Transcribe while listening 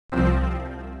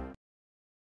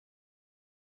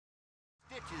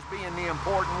Stitches being the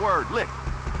important word. Look,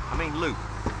 loot.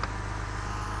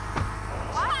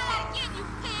 Why again, you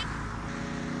pig?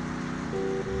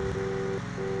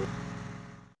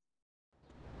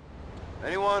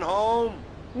 Anyone home?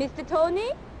 Mr.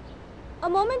 Tony? A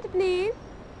moment, please.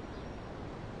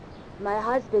 My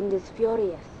husband is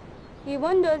furious. He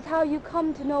wonders how you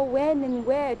come to know when and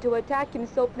where to attack him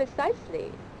so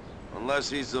precisely. Unless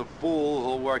he's a fool,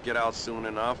 he'll work it out soon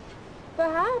enough.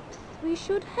 Perhaps we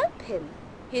should help him.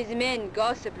 His men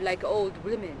gossip like old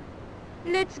women.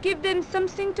 Let's give them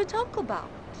something to talk about.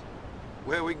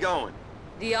 Where are we going?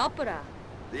 The opera.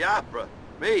 The opera?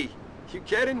 Me? You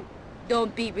kidding?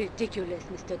 Don't be ridiculous,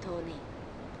 Mr. Tony.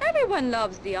 Everyone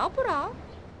loves the opera.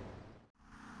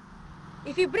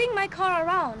 If you bring my car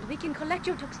around, we can collect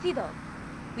your tuxedo.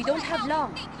 We don't have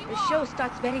long. The show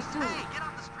starts very soon. Hey, get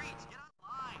off the streets. Get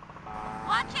online.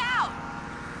 Watch out!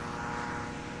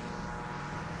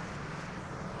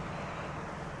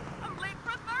 I'm late for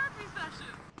a therapy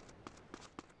session.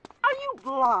 Are you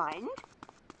blind?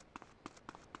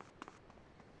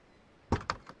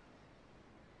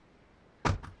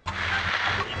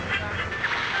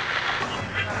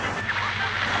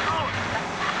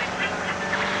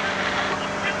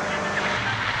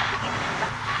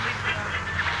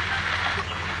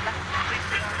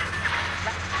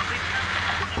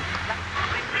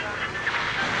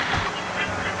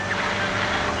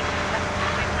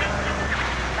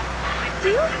 Do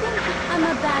you think I'm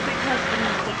a bad person,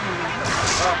 Mr. Tony?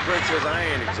 Oh, Princess, I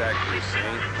ain't exactly a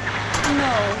saint.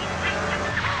 No.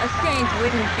 A saint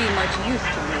wouldn't be much use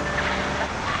to me.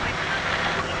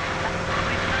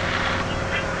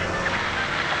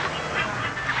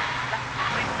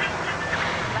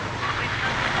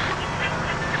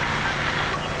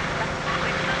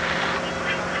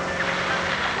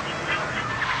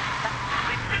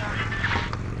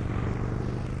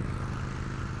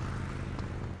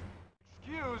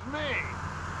 Excuse me.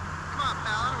 Come on,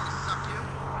 pal. I don't want to suck you.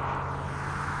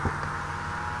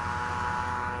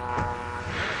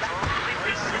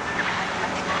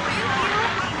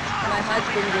 My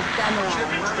husband is samurai,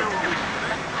 Mr. Tony.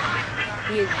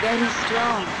 He is very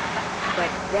strong,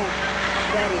 but very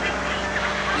bad.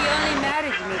 He only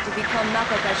married me to become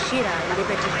Nakagashira in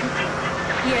Liberty City.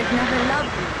 He has never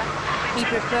loved me. He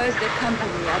prefers the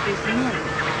company of his men.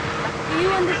 Do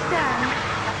you understand?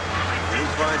 When he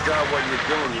finds out what you're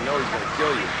doing, you know he's gonna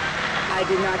kill you. I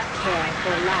do not care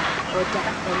for life or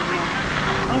death anymore.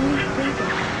 Only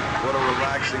freedom. What a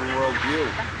relaxing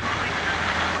worldview.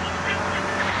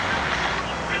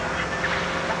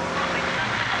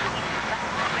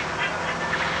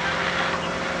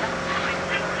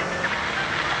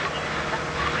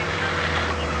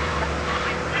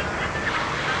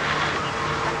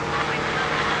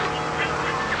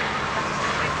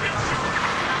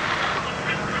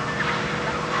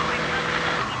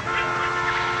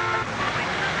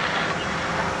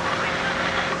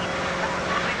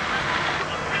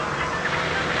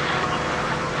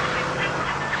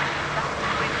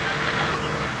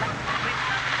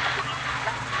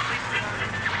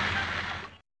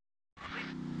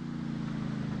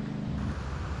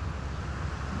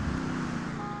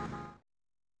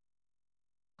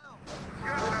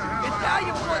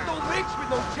 Italian blood don't mix with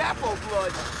no Chapo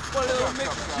blood, but it'll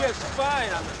mix just fine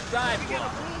on the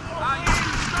sidewalk.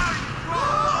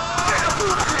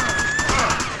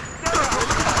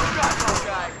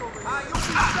 You'll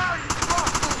be sorry